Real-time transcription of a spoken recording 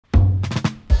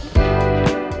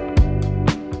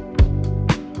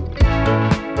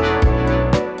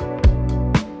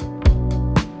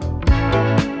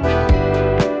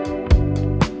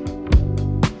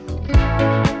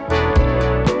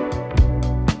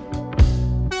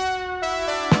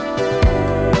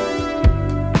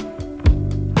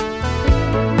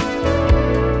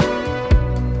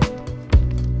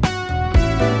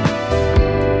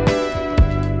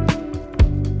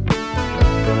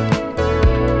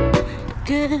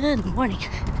Good morning.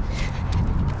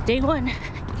 Day one.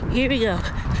 Here we go.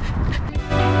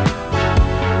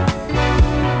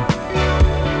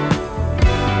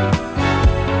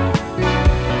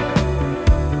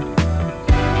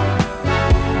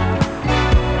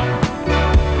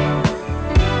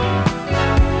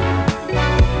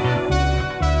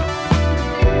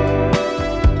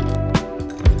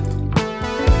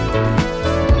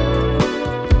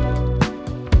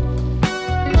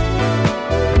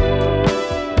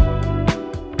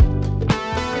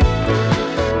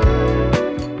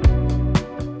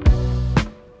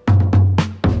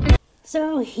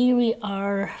 So here we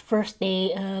are, first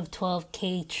day of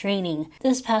 12K training.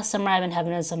 This past summer I've been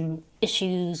having some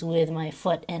issues with my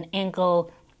foot and ankle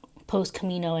post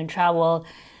Camino and travel.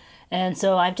 And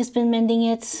so I've just been mending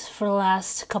it for the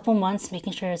last couple months,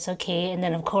 making sure it's okay. And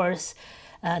then of course,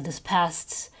 this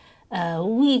past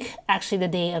week, actually the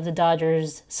day of the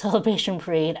Dodgers celebration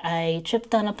parade, I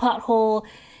tripped on a pothole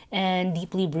and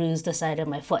deeply bruised the side of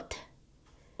my foot.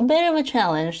 A bit of a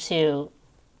challenge to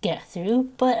get through,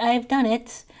 but I've done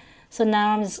it. So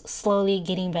now I'm just slowly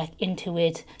getting back into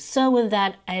it. So with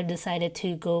that, I've decided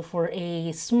to go for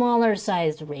a smaller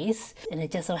sized race. And it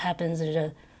just so happens there's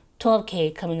a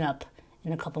 12K coming up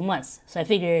in a couple months. So I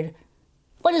figured,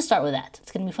 we'll just start with that.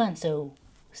 It's gonna be fun, so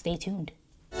stay tuned.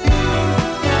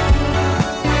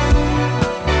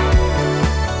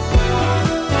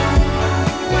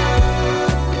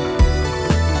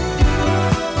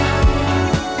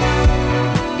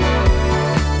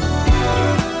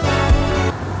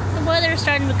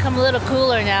 Starting to become a little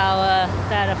cooler now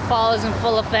that fall is in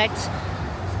full effect.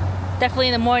 Definitely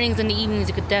in the mornings and the evenings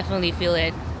you could definitely feel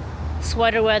it.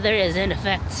 Sweater weather is in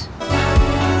effect.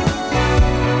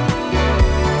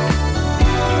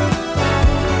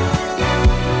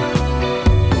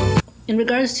 In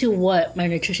regards to what my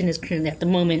nutrition is currently at the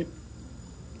moment,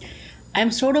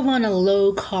 I'm sort of on a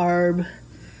low carb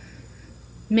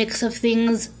mix of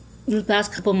things. The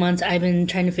past couple months I've been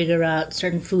trying to figure out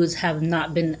certain foods have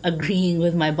not been agreeing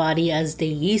with my body as they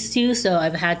used to, so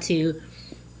I've had to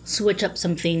switch up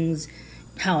some things,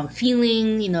 how I'm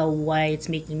feeling, you know, why it's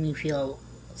making me feel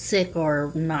sick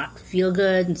or not feel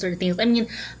good and certain things. I mean,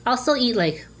 I'll still eat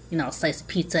like, you know, a slice of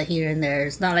pizza here and there.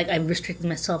 It's not like I've restricted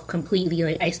myself completely.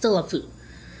 Like, I still love food.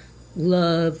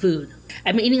 Love food.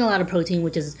 I've been eating a lot of protein,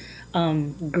 which is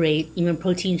great. Even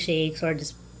protein shakes, or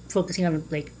just focusing on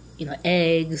like, you know,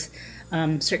 eggs,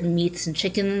 certain meats and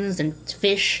chickens and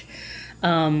fish.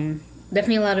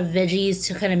 Definitely a lot of veggies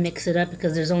to kind of mix it up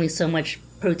because there's only so much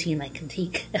protein I can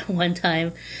take at one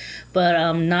time.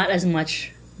 But not as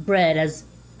much bread as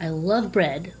I love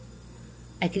bread.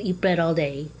 I could eat bread all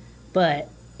day. But,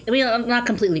 I mean, I'm not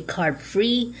completely carb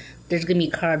free. There's going to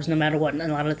be carbs no matter what. And a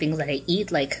lot of the things that I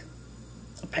eat, like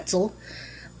a pretzel.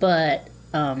 But,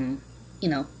 you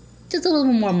know, just a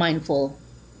little more mindful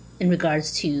in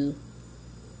regards to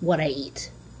what I eat.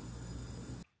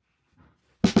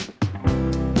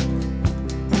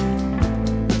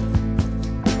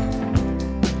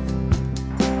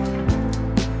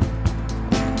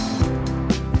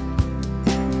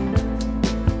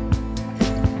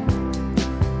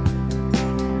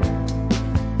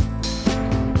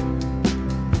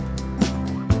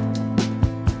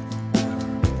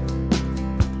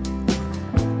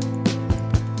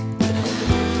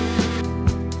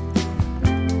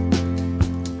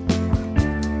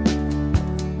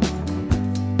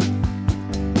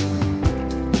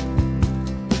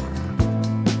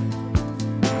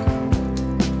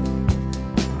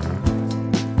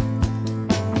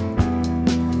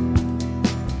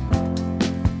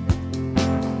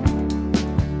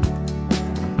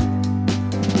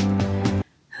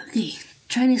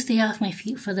 Trying to stay off my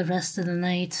feet for the rest of the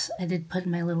night. I did put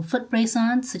my little foot brace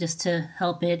on, so just to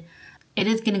help it. It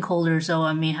is getting colder, so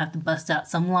I may have to bust out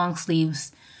some long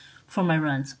sleeves for my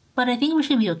runs. But I think we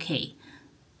should be okay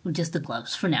with just the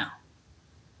gloves for now.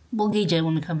 We'll gauge it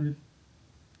when we come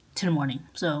to the morning.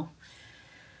 So,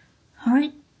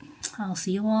 alright, I'll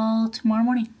see you all tomorrow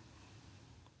morning.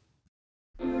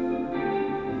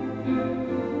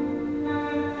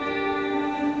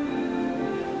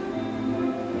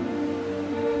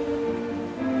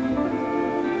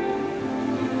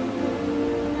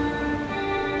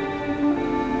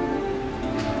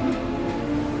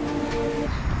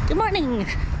 Good morning!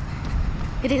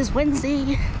 It is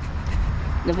Wednesday,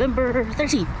 November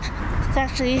 13th. It's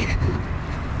actually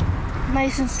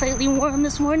nice and slightly warm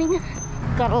this morning.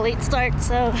 Got a late start,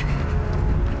 so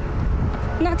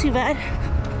not too bad.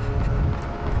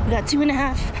 We got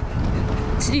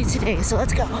 2.5 to do today, so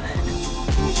let's go.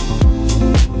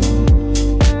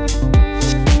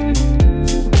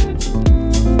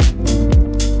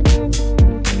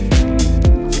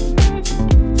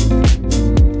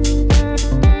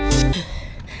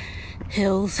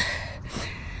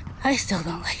 I still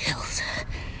don't like hills.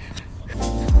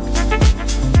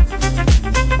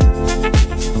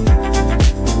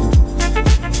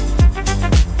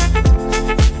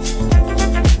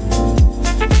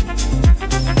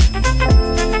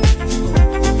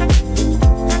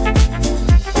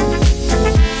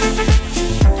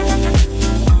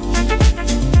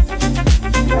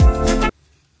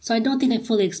 So I don't think I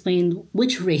fully explained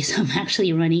which race I'm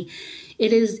actually running.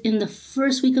 It is in the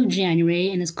first week of January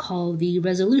and is called the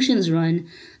Resolutions Run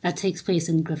that takes place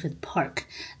in Griffith Park.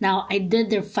 Now, I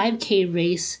did their 5K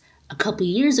race a couple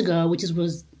years ago, which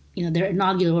was their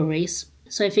inaugural race.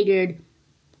 So I figured,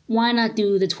 why not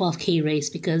do the 12K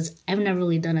race? Because I've never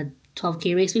really done a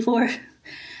 12K race before.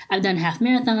 I've done half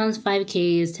marathons,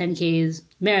 5Ks, 10Ks,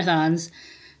 marathons.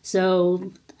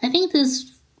 So I think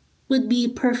this would be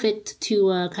perfect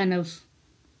to kind of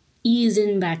ease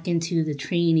in back into the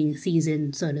training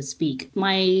season, so to speak.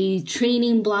 My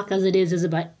training block as it is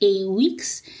about 8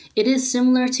 weeks. It is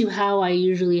similar to how I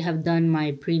usually have done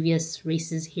my previous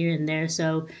races here and there,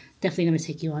 so definitely going to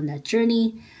take you on that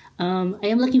journey. I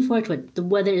am looking forward to it. The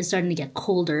weather is starting to get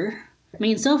colder. I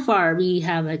mean, so far we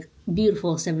have like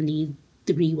beautiful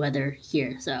 70-degree weather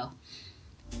here, so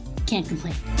can't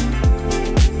complain.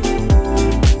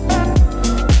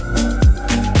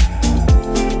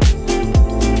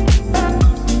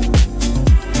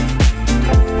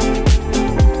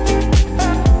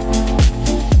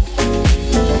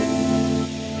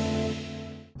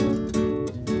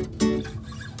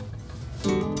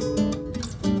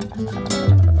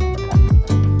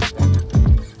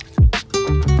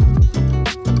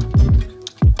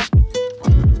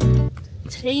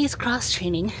 Today's cross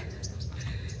training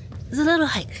is a little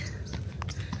hike.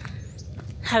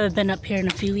 Haven't been up here in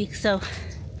a few weeks, so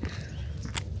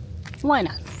why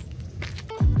not?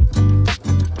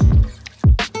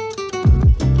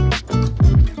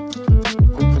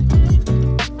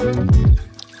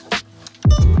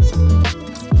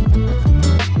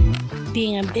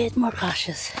 Being a bit more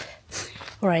cautious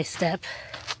where I step,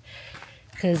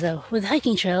 because with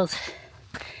hiking trails,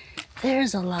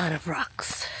 there's a lot of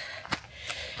rocks.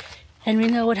 And we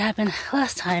know what happened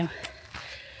last time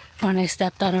when I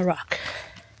stepped on a rock.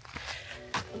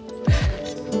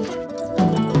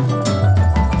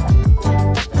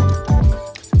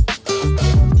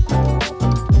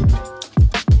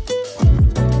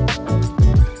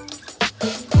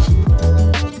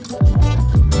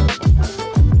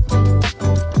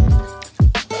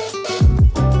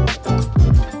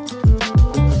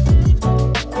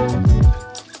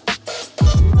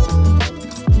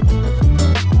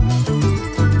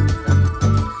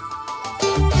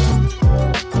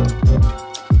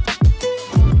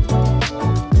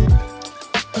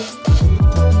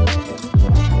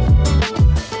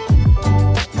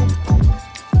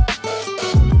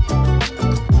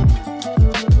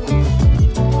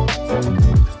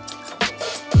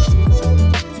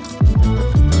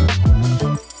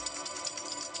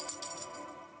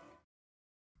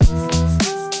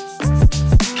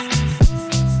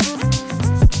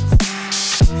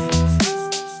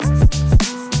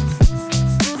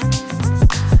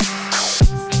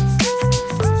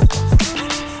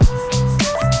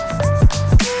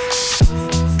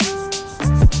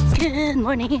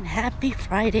 Morning, happy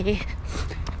Friday.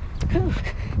 Whew.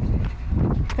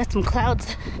 Got some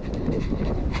clouds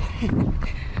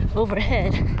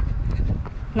overhead.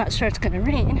 Not sure it's gonna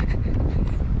rain,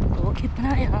 but we'll keep an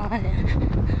eye on it.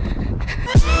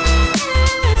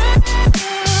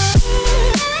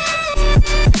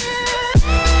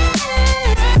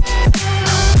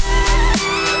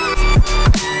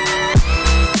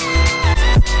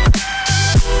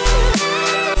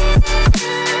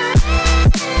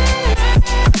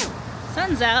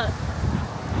 Out,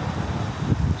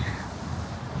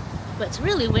 but it's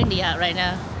really windy out right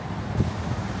now.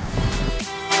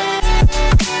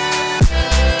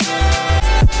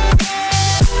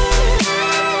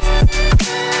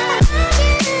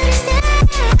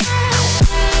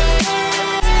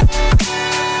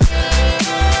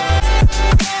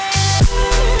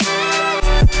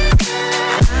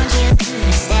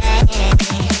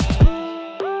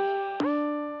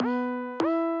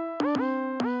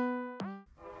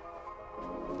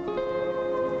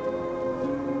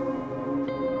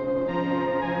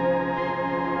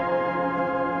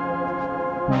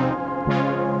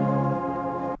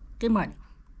 Good morning.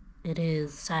 It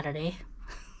is Saturday.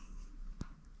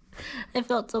 I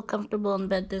felt so comfortable in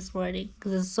bed this morning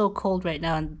because it's so cold right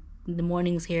now in the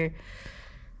mornings here.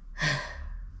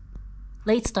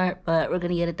 Late start, but we're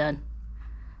gonna get it done.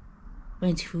 We're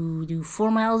going to do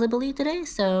 4 miles, I believe, today,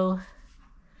 so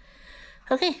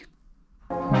okay.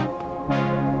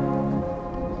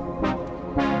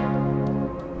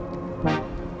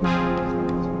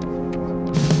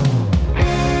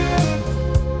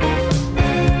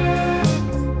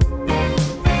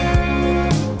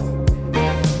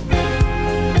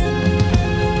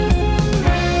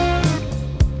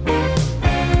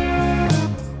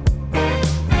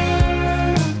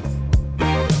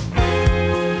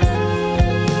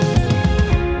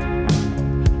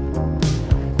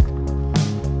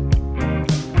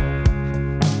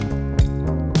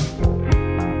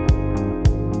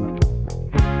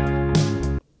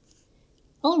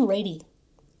 Alrighty.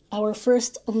 Our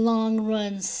first long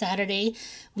run Saturday,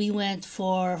 we went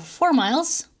for 4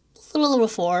 miles, a little over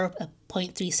 4,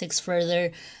 0.36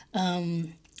 further.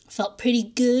 Felt pretty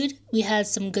good. We had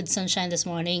some good sunshine this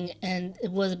morning and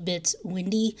it was a bit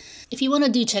windy. If you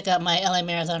want to check out my LA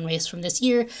Marathon race from this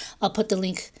year, I'll put the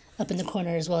link up in the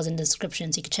corner as well as in the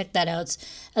description so you can check that out,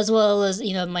 as well as,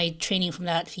 you know, my training from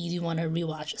that if you do want to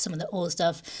rewatch some of the old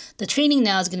stuff. The training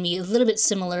now is going to be a little bit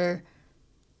similar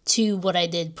to what I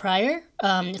did prior,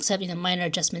 except, you know, minor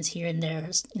adjustments here and there,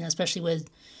 you know, especially with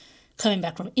coming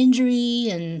back from injury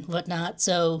and whatnot.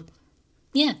 So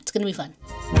yeah, it's going to be fun.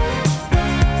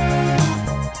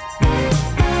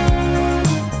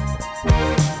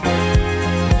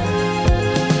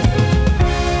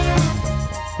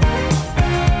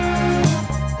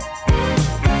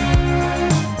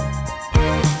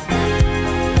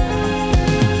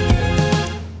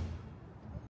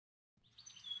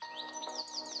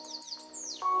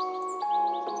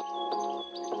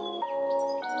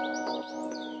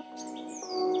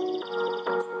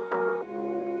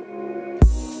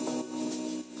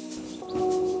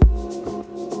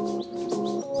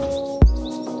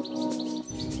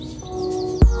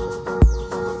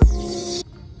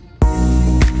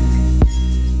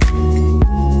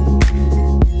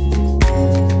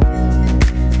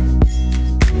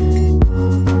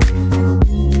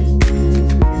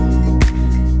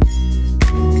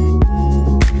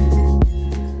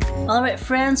 Alright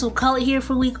friends, we'll call it here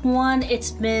for week 1.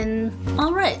 It's been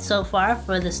alright so far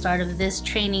for the start of this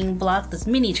training block, this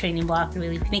mini training block,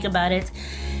 really, if you think about it.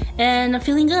 And I'm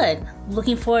feeling good.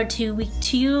 Looking forward to week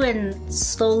 2 and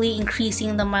slowly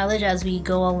increasing the mileage as we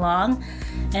go along.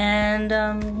 And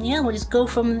yeah, we'll just go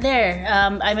from there.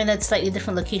 I'm in a slightly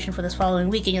different location for this following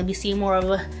week, and you'll be seeing more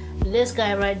of this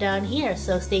guy right down here,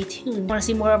 so stay tuned. Want to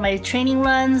see more of my training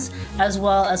runs as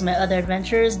well as my other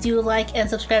adventures? Do like and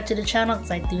subscribe to the channel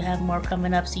because I do have more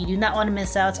coming up, so you do not want to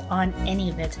miss out on any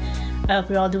of it. I hope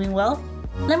you're all doing well.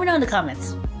 Let me know in the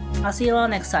comments. I'll see you all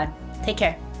next time. Take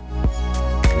care.